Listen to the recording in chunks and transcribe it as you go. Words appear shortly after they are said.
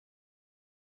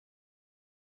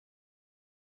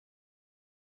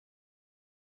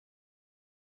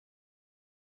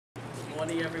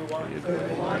morning, everyone.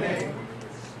 Good morning.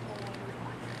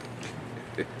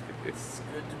 It's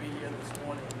good to be here this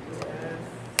morning.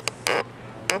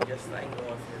 Just thank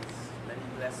God for His many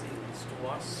blessings to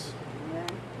us.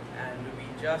 And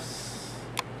we just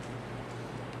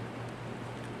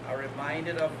are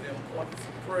reminded of the importance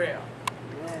of prayer.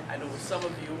 I know some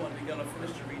of you, when we're going to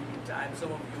finish the reading time,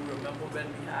 some of you remember when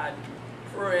we had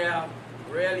prayer,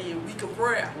 really a week of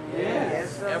prayer.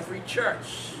 Yes. Every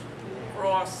church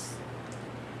across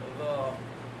the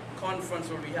conference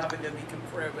where we have it that we can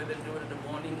pray, whether they do it in the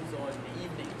mornings or in the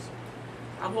evenings.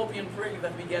 I'm hoping and praying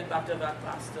that we get back to that,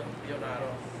 Pastor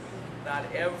Leonardo, that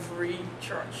every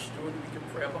church doing the week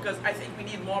of prayer, because I think we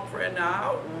need more prayer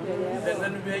now than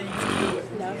when we used to do it,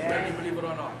 whether you believe it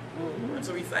or not. And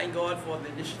so we thank God for the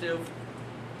initiative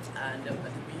and to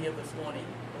be here this morning.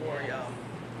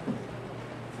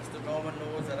 Sister Norman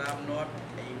knows that I'm not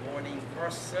a morning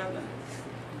person.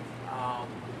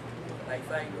 I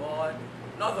thank God,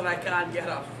 not that I can't get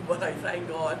up, but I thank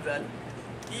God that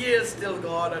He is still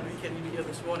God and we can be here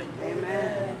this morning.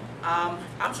 Amen.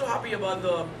 I'm so happy about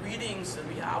the readings that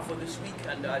we have for this week,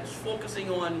 and just focusing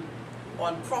on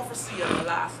prophecy and the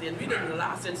last day. And reading the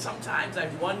last day, and sometimes I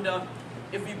wonder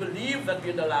if we believe that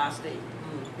we're in the last day.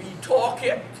 We talk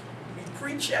it, we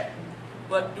preach it,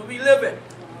 but do we live it?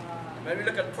 When we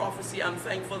look at prophecy, I'm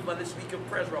thankful for this week of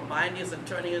prayer, reminding us and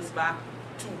turning us back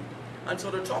to. And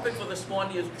so the topic for this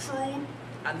morning is true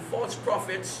and false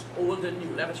prophets, old and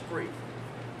new. Let us pray.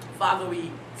 Father,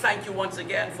 we thank you once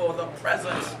again for the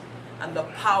presence and the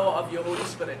power of your Holy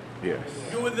Spirit. Yes.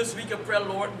 During this week of prayer,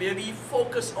 Lord, may we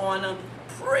focus on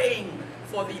praying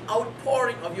for the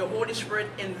outpouring of your Holy Spirit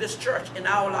in this church, in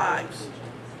our lives.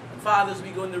 And Father, as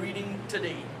we go in the reading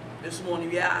today, this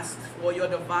morning, we ask for your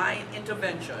divine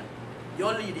intervention,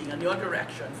 your leading and your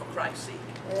direction for Christ's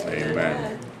sake.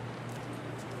 Amen.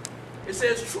 It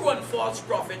says, true and false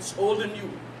prophets, old and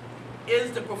new.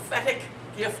 Is the prophetic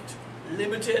gift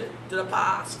limited to the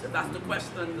past? That's the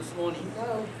question this morning.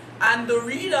 No. And the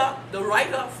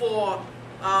writer for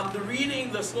the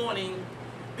reading this morning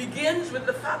begins with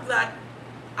the fact that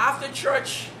after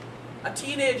church, a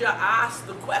teenager asked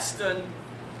the question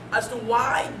as to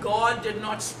why God did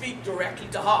not speak directly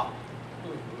to her.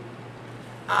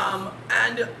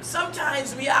 And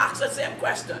sometimes we ask the same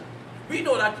question. We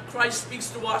know that Christ speaks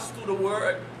to us through the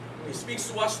Word. He speaks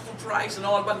to us through Christ and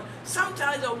all. But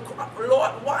sometimes,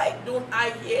 Lord, why don't I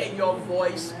hear your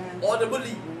voice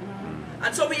audibly?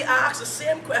 And so we ask the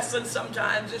same question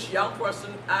sometimes this young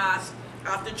person asks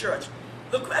after church.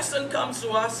 The question comes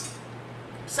to us,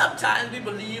 sometimes we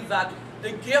believe that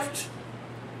the gift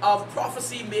of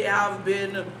prophecy may have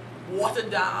been watered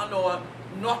down or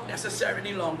not necessary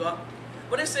any longer.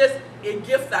 But it says a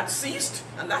gift that ceased,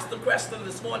 and that's the question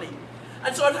this morning.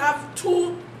 And so I have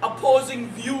two opposing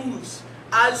views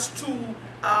as to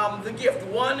the gift.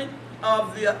 One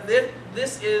of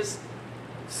this is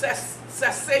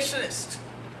cessationist,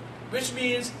 which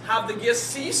means have the gift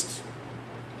ceased?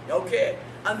 Okay.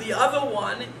 And the other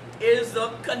one is the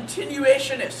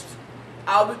continuationist.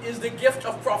 Is the gift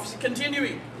of prophecy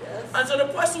continuing? Yes. And so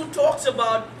the person who talks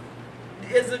about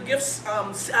is the gifts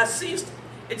has ceased.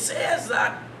 It says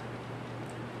that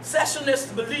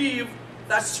cessationists believe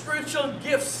that spiritual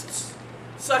gifts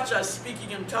such as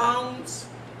speaking in tongues,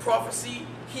 prophecy,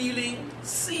 healing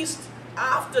ceased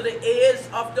after the age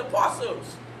of the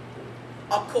apostles.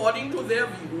 According to their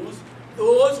views,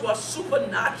 those were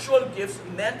supernatural gifts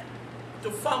meant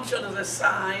to function as a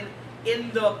sign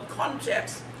in the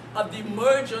context of the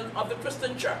emergence of the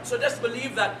Christian church. So let's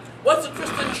believe that once the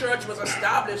Christian church was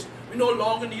established, we no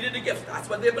longer needed the gifts. That's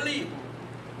what they believe.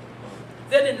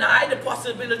 They deny the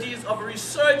possibilities of a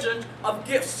resurgence of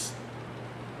gifts,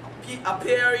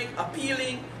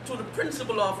 appealing to the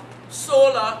principle of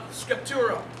sola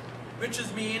scriptura, which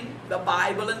is mean the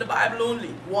Bible and the Bible only.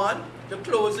 One, the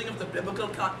closing of the biblical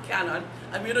canon,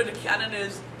 and we know the canon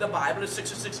is the Bible, the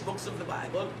 66 books of the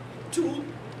Bible. Two,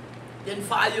 the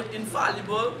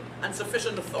infallible and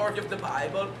sufficient authority of the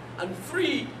Bible. And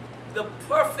three, the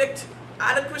perfect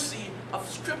adequacy of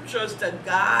scriptures to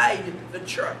guide the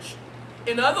church.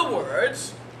 In other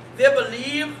words, they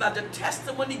believe that the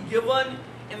testimony given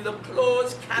in the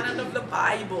closed canon of the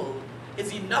Bible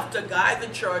is enough to guide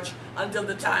the church until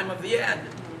the time of the end.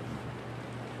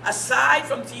 Aside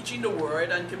from teaching the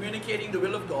word and communicating the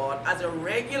will of God as a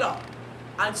regular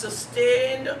and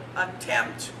sustained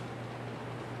attempt,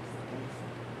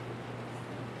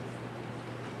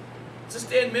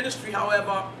 sustained ministry,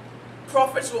 however,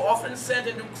 prophets were often sent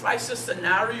into crisis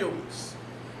scenarios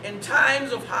in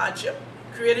times of hardship,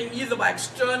 created either by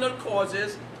external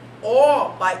causes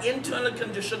or by internal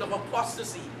condition of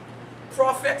apostasy.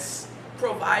 Prophets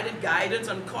provided guidance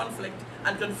on conflict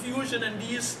and confusion in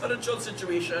these spiritual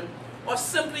situations, or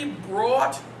simply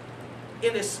brought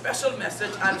in a special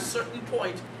message at a certain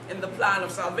point in the plan of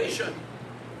salvation.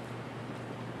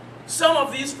 Some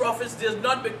of these prophets did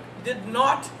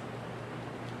not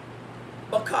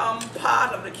become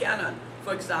part of the canon.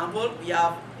 For example, we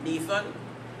have Nathan,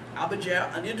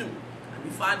 Abijah, and Iddu, and we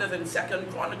find that in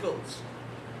 2 Chronicles.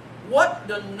 What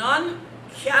the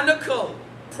non-canonical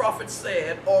prophets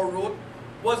said or wrote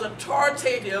was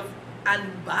authoritative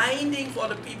and binding for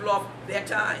the people of their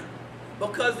time,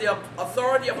 because the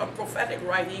authority of a prophetic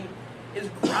writing is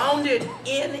grounded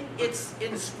in its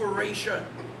inspiration.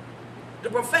 The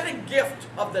prophetic gift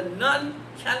of the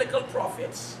non-canonical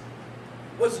prophets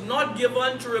was not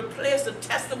given to replace the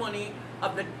testimony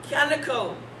of the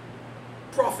canonical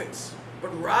prophets, but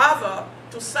rather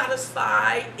to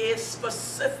satisfy a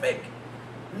specific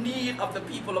need of the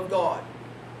people of God.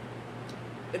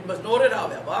 It was noted,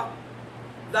 however,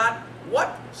 that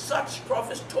what such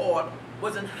prophets taught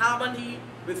was in harmony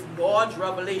with God's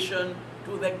revelation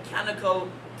to the canonical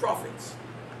prophets.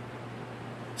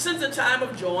 Since the time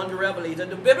of John the Revelator,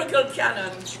 the biblical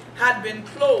canon had been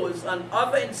closed and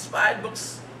other inspired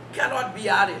books cannot be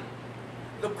added.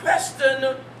 The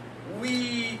question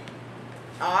we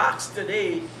ask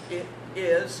today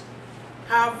is,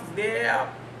 have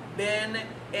there been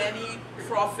any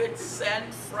prophets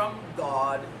sent from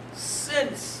God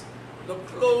since the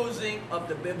closing of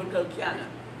the biblical canon?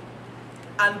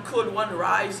 And could one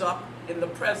rise up in the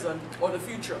present or the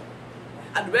future?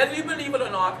 And whether you believe it or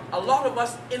not, a lot of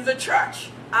us in the church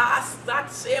ask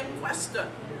that same question.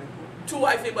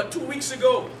 I think about 2 weeks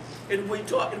ago, it was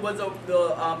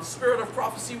the Spirit of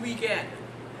Prophecy weekend.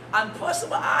 And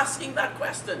persons were asking that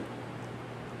question.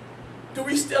 Do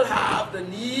we still have the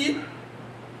need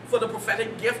for the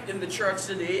prophetic gift in the church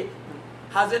today?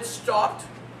 Has it stopped?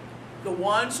 The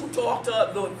ones who talk to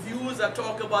the views that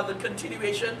talk about the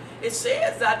continuation, it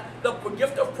says that the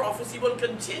gift of prophecy will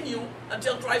continue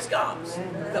until Christ comes.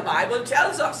 The Bible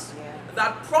tells us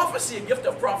that prophecy, a gift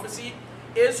of prophecy,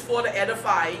 is for the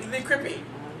edifying, the equipping,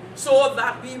 so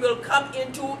that we will come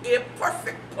into a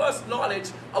perfect personal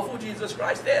knowledge of who Jesus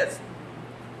Christ is.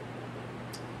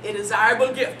 A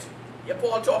desirable gift. Yeah,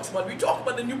 Paul talks about, we talk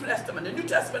about the New Testament. The New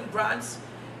Testament grants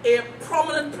a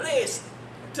prominent place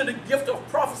to the gift of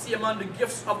prophecy among the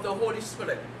gifts of the Holy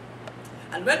Spirit.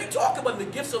 And when we talk about the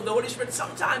gifts of the Holy Spirit,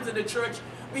 sometimes in the church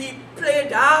we play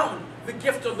down the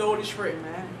gift of the Holy Spirit.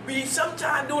 Amen. We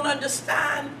sometimes don't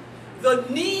understand the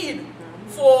need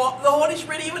for the Holy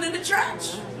Spirit even in the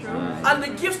church, and the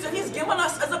gifts that He's given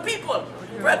us as a people.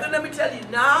 Brethren, let me tell you,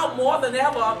 now more than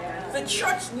ever, the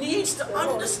church needs to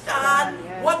understand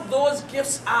what those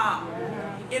gifts are.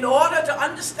 In order to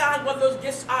understand what those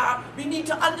gifts are, we need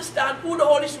to understand who the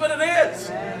Holy Spirit is.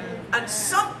 And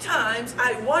sometimes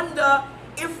I wonder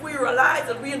if we realize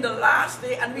that we're in the last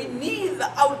day and we need the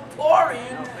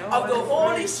outpouring of the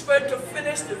Holy Spirit to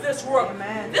finish this work.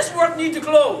 This work needs to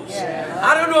close.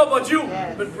 I don't know about you,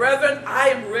 but brethren, I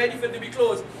am ready for it to be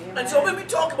closed. And so when we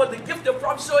talk about the gift of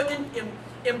prophecy, so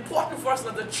it's important for us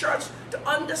as the church to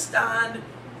understand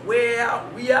where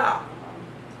we are.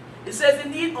 It says,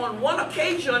 indeed, on one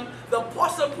occasion, the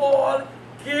Apostle Paul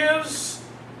gives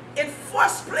in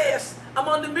first place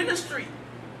among the ministry,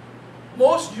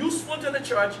 most useful to the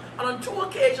church, and on 2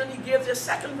 occasions he gives a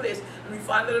second place, and we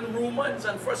find that in Romans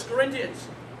and 1 Corinthians.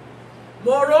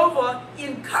 Moreover, he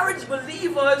encouraged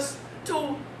believers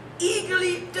to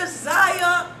eagerly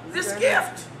desire this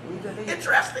gift.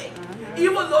 Interesting.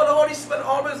 Even though the Holy Spirit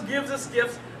always gives us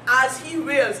gifts as He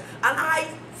wills, and I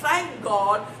thank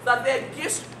God that there are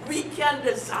gifts we can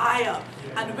desire.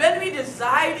 And when we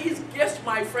desire these gifts,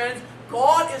 my friends,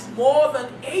 God is more than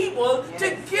able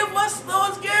to give us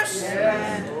those gifts.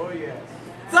 Oh, yes.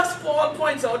 Thus, Paul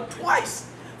points out twice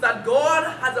that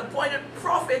God has appointed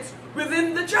prophets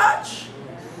within the church.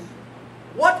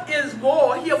 What is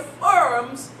more, he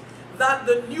affirms that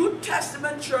the New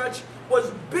Testament church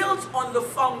was built on the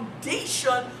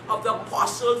foundation of the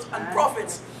apostles and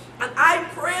prophets. And I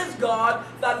praise God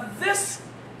that this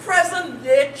present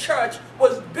day church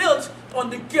was built on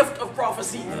the gift of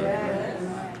prophecy.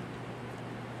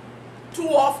 Too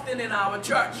often in our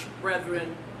church,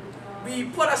 brethren, we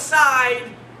put aside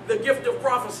the gift of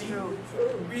prophecy.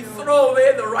 We throw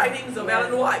away the writings of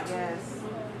Ellen White.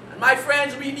 And my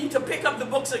friends, we need to pick up the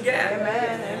books again.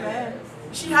 Amen.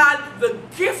 She had the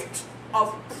gift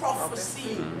of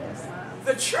prophecy.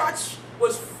 The church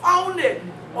was founded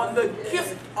on the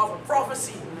gift of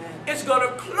prophecy. It's going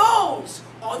to close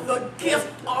on the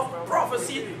gift of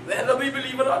prophecy, whether we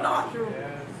believe it or not.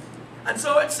 And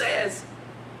so it says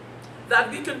that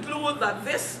we conclude that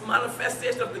this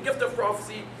manifestation of the gift of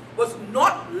prophecy was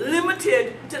not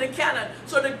limited to the canon.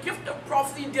 So the gift of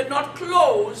prophecy did not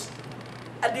close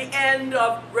at the end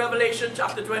of Revelation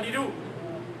chapter 22.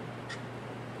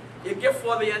 A gift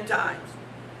for the end times.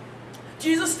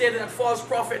 Jesus stated that false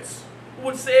prophets who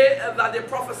would say that they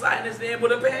prophesy in his name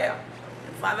would appear.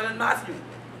 And find that in Matthew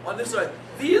on this earth.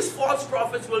 These false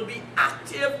prophets will be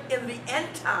active in the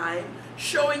end time,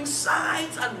 showing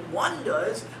signs and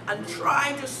wonders and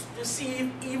trying to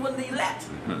deceive even the elect.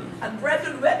 And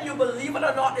brethren, whether you believe it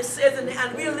or not, it says in the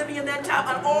end, we are living in that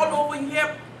time, and all over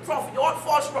here, prophet, all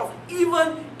false prophet,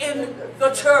 even in the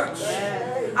church.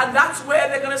 And that's where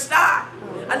they're going to start.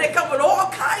 And they come with all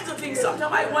kinds of things.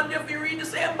 Sometimes I wonder if we read the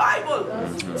same Bible.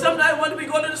 Sometimes I wonder if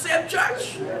we go to the same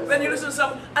church. When you listen to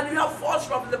some, and you have false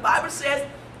prophets, the Bible says,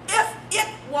 if it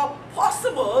were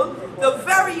possible, the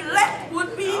very elect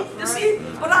would be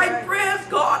deceived. But I praise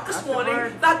God this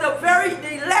morning that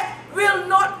the elect will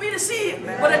not be deceived.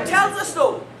 But it tells us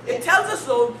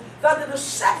though, that the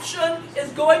deception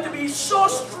is going to be so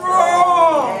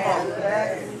strong.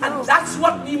 And that's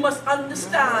what we must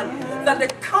understand, that the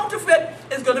counterfeit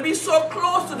is going to be so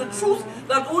close to the truth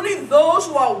that only those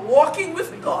who are walking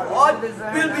with God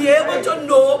will be able to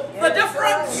know the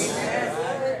difference.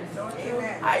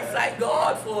 I thank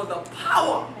God for the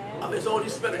power of His Holy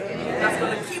Spirit that's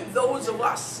going to keep those of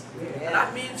us, and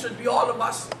that means should be all of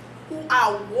us, who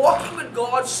are walking with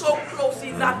God so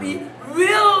closely that we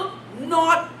will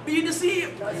not be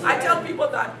deceived. I tell people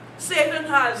that Satan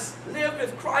has lived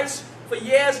with Christ for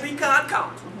years we can't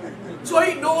count. So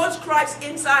he knows Christ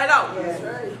inside out.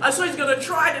 And so he's going to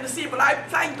try to deceive. But I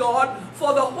thank God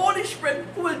for the Holy Spirit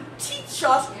who will teach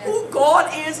us who God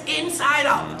is inside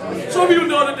out. So we will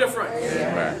know the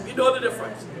difference. We know the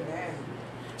difference.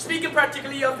 Speaking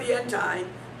practically of the end time,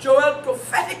 Joel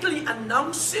prophetically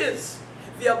announces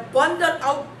the abundant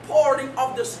outpouring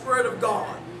of the Spirit of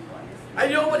God. And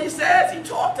you know what he says?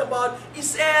 He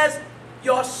says,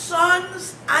 your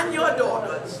sons and your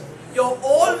daughters, your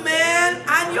old man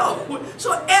and your...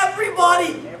 So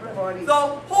everybody,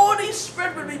 the Holy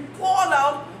Spirit will be poured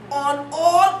out on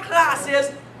all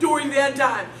classes during the end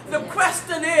time. The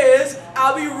question is,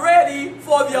 are we ready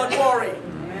for the outpouring?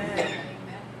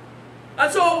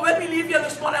 And so when we leave here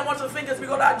this morning, I want to think as we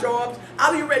go to our jobs,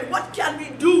 are we ready? What can we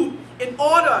do in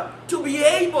order to be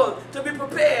able to be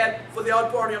prepared for the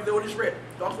outpouring of the Holy Spirit?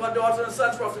 Talks about daughters and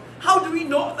sons prophecy. How do we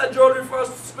know that Joel refers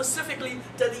specifically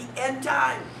to the end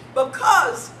time?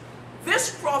 Because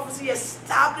this prophecy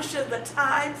establishes the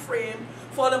time frame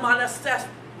for the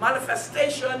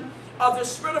manifestation of the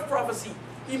spirit of prophecy.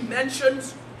 He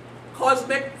mentions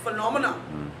cosmic phenomena.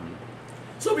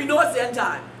 So we know it's the end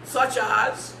time, such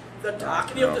as the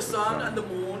darkening of the sun and the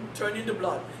moon turning to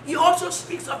blood. He also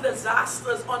speaks of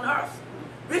disasters on earth,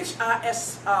 which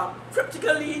are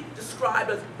cryptically described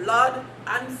as blood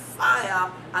and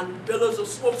fire and billows of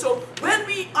smoke. So when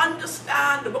we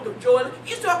understand the book of Joel,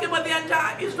 he's talking about the end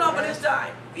time. He's talking about his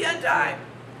time, the end time.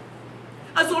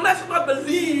 And so let's not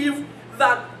believe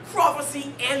that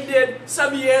prophecy ended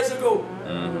some years ago.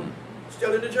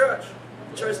 Still in the church.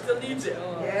 The church still needs it.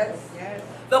 Yes.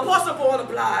 The Apostle Paul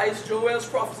applies Joel's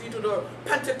prophecy to the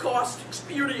Pentecost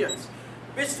experience,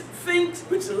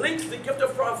 which links the gift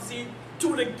of prophecy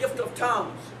to the gift of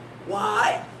tongues.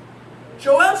 Why?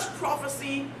 Joel's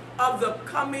prophecy of the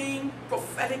coming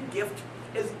prophetic gift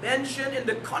is mentioned in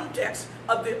the context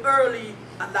of the early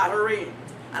and latter rain.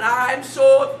 And I'm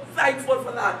so thankful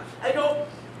for that. I know,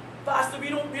 Pastor, we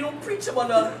don't preach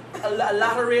about a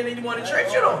latter rain anymore in the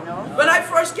church, you know. When I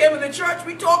first came in the church,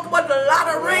 we talked about the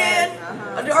latter rain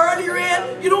and the early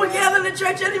rain. You don't hear that in the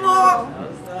church anymore.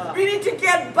 We need to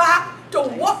get back to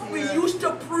what we used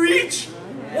to preach,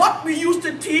 what we used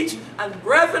to teach. And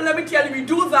brethren, let me tell you, we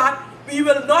do that, we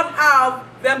will not have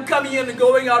them coming in and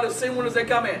going out the same way as they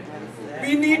come in.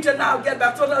 We need to now get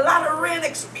back. So the latter rain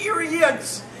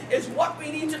experience is what we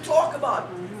need to talk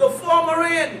about. The former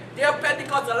rain, their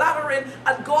Pentecost, the latter rain,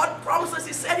 and God promised us,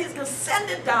 He said He's going to send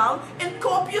it down in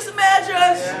copious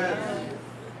measures.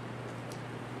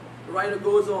 The writer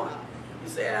goes on. He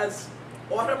says,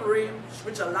 autumn rain,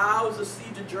 which allows the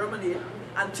seed to germinate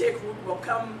and take root,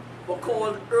 were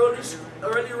called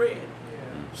early rain.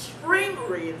 Spring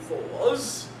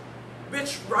rainfalls,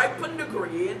 which ripened the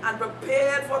grain and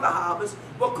prepared for the harvest,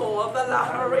 were called the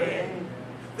latter rain.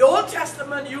 The Old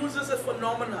Testament uses a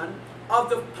phenomenon of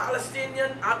the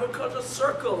Palestinian agricultural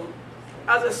circle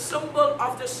as a symbol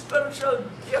of the spiritual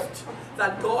gift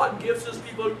that God gives His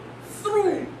people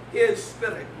through His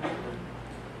Spirit.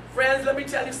 Friends, let me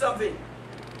tell you something.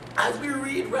 As we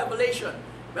read Revelation,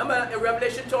 Remember, in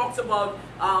Revelation talks about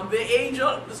the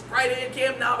angel, this bright angel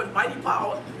came now with mighty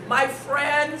power. My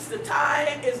friends, the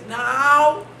time is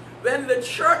now when the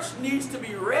church needs to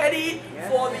be ready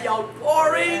for the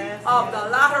outpouring of the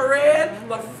latter rain.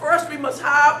 But first we must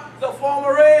have the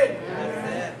former rain.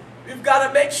 We've got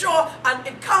to make sure, and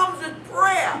it comes with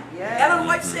prayer. Ellen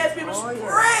White says we must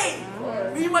pray.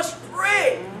 We must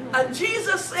pray. And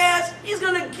Jesus says He's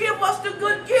going to give us the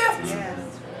good gift.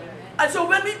 And so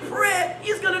when we pray,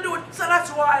 He's going to do it. So that's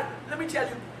why, let me tell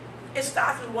you, it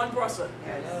starts with one person.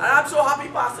 And I'm so happy,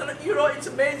 Pastor. You know, it's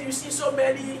amazing. You see so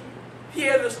many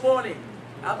here this morning.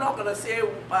 I'm not going to say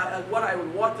what I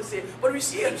would want to say, but we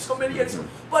see so many here.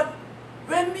 But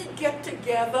when we get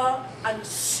together and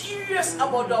serious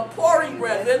about the pouring,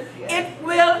 brethren, it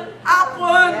will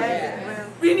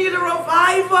happen. We need a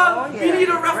revival. We need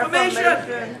a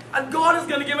reformation. And God is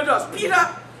going to give it to us.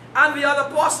 Peter and the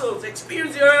other apostles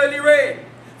experienced the early rain.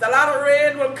 The latter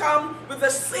rain will come with the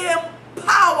same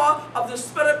power of the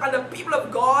Spirit, and the people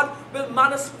of God will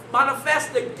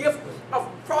manifest the gift of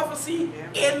prophecy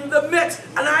in the midst.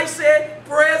 And I say,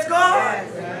 praise God.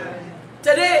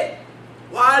 Today,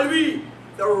 while we,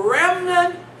 the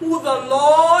remnant who the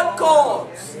Lord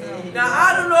calls. Now,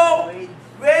 I don't know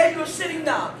where you're sitting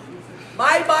now.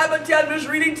 My Bible tells me, this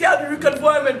reading tells me,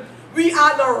 reconfirming, we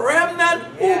are the remnant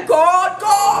who God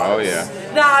calls. Oh, yeah.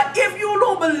 Now, if you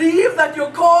don't believe that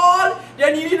you're called,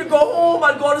 then you need to go home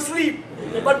and go to sleep.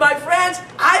 But my friends,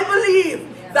 I believe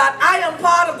that I am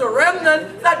part of the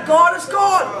remnant that God has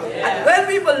called. And when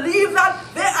we believe that,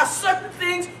 there are certain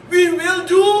things we will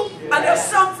do, and there are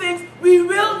some things we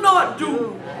will not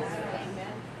do.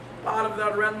 Part of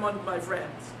that remnant, my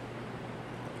friends.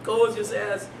 Goes, it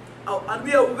says, and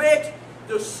we await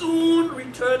the soon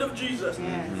return of Jesus.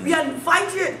 We are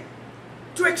invited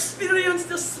to experience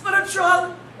the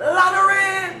spiritual latter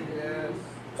rain.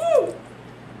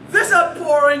 This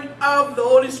outpouring of the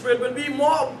Holy Spirit will be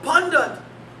more abundant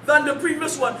than the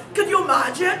previous one. Can you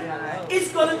imagine?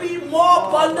 It's going to be more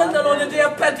abundant than on the day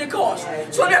of Pentecost.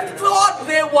 So they thought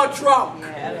they were drunk.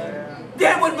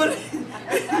 They would believe.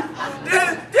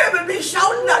 They will be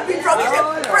shouting at me from his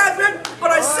brethren,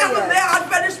 but I said with their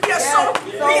Adventist, we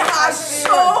are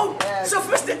so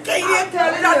sophisticated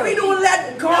that we don't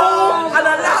let go and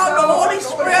allow the Holy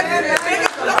Spirit to make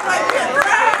it look like we're.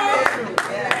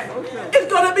 It's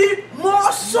going to be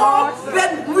more so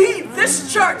than we,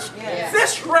 this church,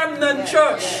 this remnant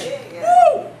church,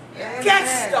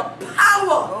 gets the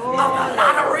power of the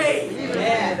latter rain.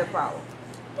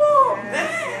 Oh,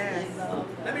 man.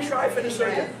 Let me try to finish it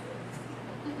again.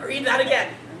 Read that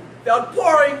again. The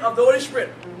outpouring of the Holy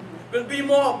Spirit will be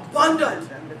more abundant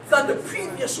than the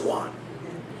previous one.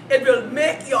 It will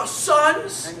make your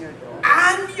sons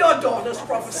and your daughters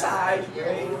prophesy.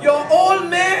 Your old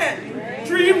man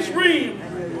dreams,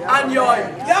 and your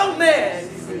young man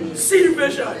see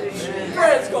visions.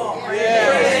 Praise God.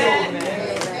 Praise God.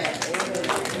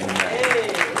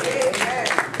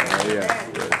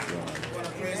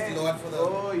 For the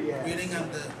reading of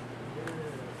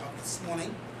this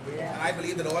morning. And I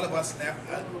believe that all of us left,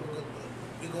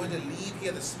 we're going to leave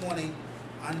here this morning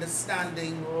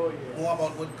understanding more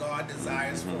about what God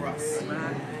desires for us.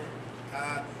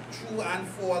 True and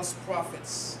false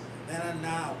prophets, then and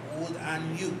now, old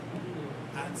and new.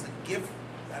 And it's a gift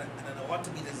that ought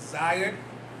to be desired.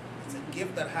 It's a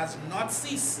gift that has not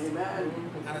ceased.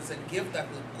 And it's a gift that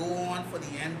will go on for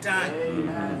the end time.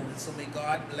 And so may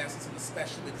God bless us in a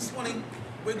special way. This morning,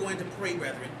 we're going to pray,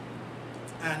 brethren.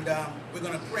 And we're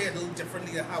going to pray a little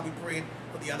differently than how we prayed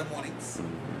for the other mornings.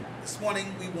 This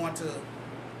morning, we want to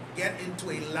get into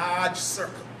a large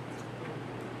circle.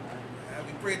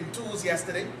 We prayed in twos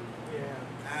yesterday.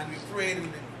 And we prayed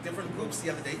in different groups the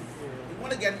other day. We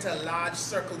want to get into a large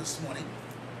circle this morning.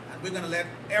 We're going to let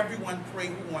everyone pray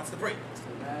who wants to pray.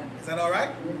 Is that all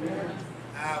right?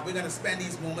 We're going to spend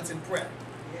these moments in prayer.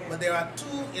 But there are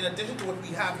two, in addition to what we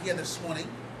have here this morning,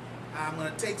 I'm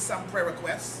going to take some prayer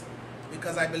requests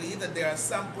because I believe that there are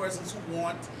some persons who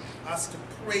want us to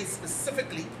pray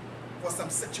specifically for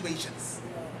some situations.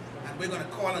 And we're going to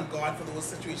call on God for those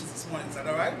situations this morning. Is that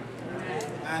all right?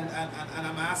 And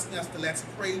I'm asking us to let's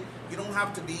pray. You don't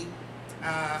have to be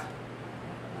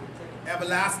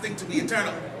everlasting to be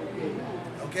eternal.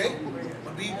 Okay?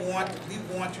 But we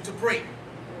want you to pray.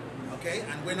 Okay?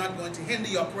 And we're not going to hinder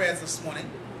your prayers this morning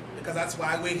because that's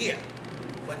why we're here.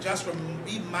 But just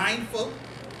be mindful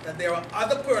that there are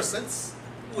other persons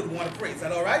who would want to pray. Is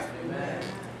that all right? Amen.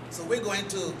 So we're going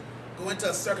to go into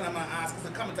a circle. I'm going to ask us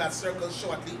to come into that circle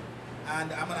shortly.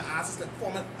 And I'm going to ask us to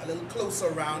form it a little closer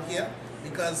around here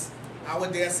because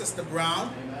our dear Sister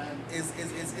Brown is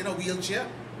in a wheelchair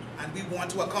and we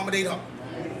want to accommodate her.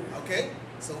 Okay?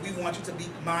 So we want you to be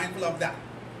mindful of that.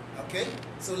 Okay?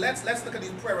 So let's look at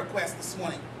these prayer requests this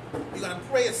morning. We're going to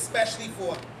pray especially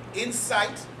for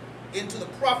insight into the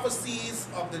prophecies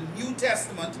of the New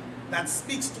Testament that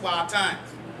speaks to our times.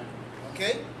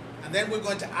 Okay? And then we're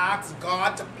going to ask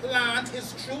God to plant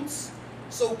his truths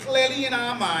so clearly in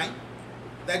our mind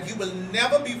that you will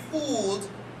never be fooled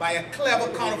by a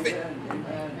clever counterfeit.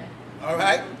 All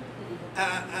right?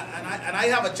 And I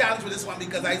have a challenge with this one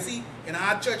because I see in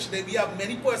our church that we have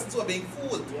many persons who are being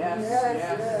fooled by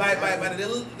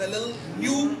the little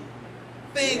new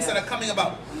things that are coming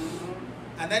about.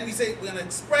 And then we say we're going to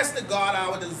express to God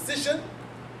our decision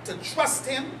to trust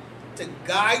him, to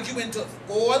guide you into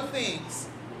all things,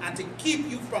 and to keep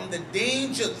you from the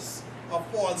dangers of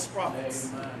false prophets.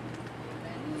 Amen.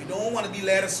 We don't want to be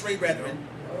led astray, brethren.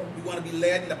 We want to be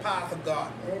led in the path of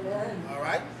God. Amen. All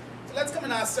right? So let's come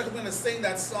in our circle. We're going to sing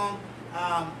that song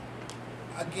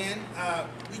again.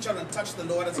 Reach out and touch the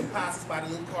Lord as he passes by, the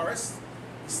little chorus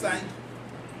we sang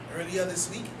earlier this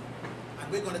week.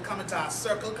 And we're going to come into our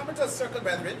circle. Come into a circle,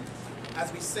 brethren,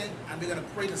 as we sing. And we're going to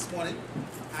pray this morning.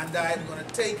 And I'm going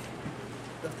to take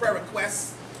the prayer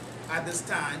requests at this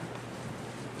time.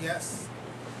 Yes.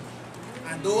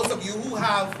 And those of you who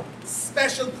have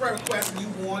special prayer requests and you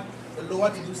want the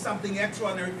Lord to do something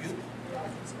extraordinary for you,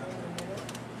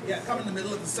 yeah, come in the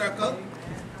middle of the circle,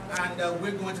 and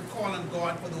we're going to call on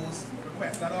God for those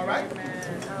requests. Is that all right?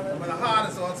 Brother Hart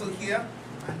is also here,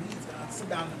 and he's going to sit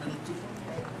down in the middle too.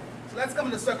 So let's come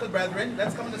in the circle, brethren.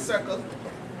 Let's come in the circle,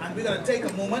 and we're going to take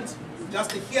a moment just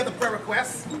to hear the prayer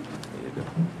requests.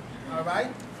 All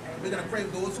right? We're going to pray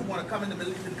for those who want to come in the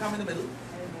middle. You can come in the middle,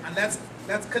 and let's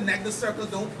connect the circle.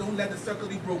 Don't let the circle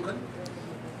be broken.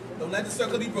 Don't let the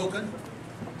circle be broken.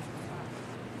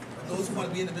 Those who want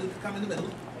to be in the middle, come in the middle.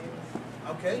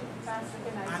 Okay? Pastor,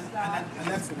 can I start? And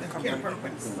let's hear prayer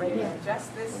requests.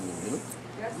 Just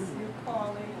you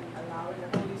calling and allowing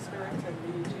the Holy Spirit to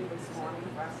lead you this morning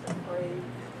for us to pray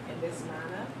in this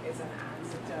manner is an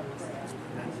answer to a prayer.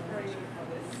 I'm praying for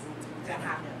this to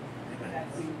happen, that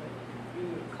we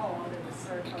would call in the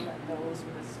circle of those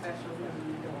with a special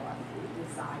need or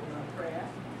desire of prayer.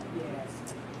 Yes.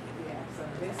 Yeah. So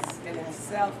this in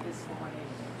itself this morning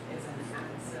is an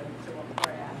answer to a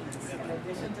prayer. In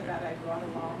addition to that, I brought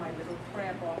along my little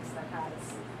prayer box that has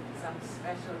some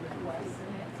special requests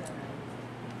in it, and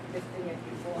I'm lifting it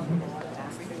before the Lord and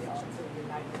asking you all to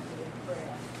unite with me in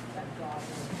prayer that God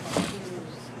will continue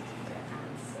to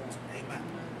answer. Amen.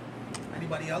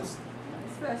 Anybody else? My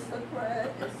special prayer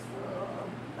is for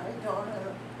my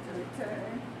daughter to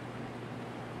return.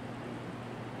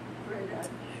 Pray that the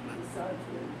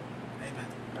surgery Amen.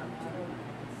 come to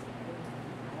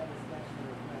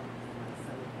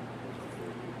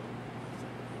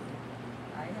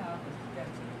I have a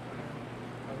special prayer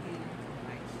for healing for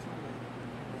my stomach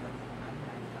and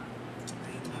my lungs.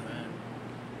 Amen.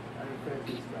 I refer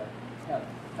to this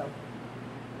health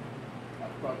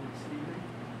problem sleeping.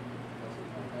 Doesn't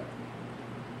come back.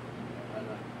 And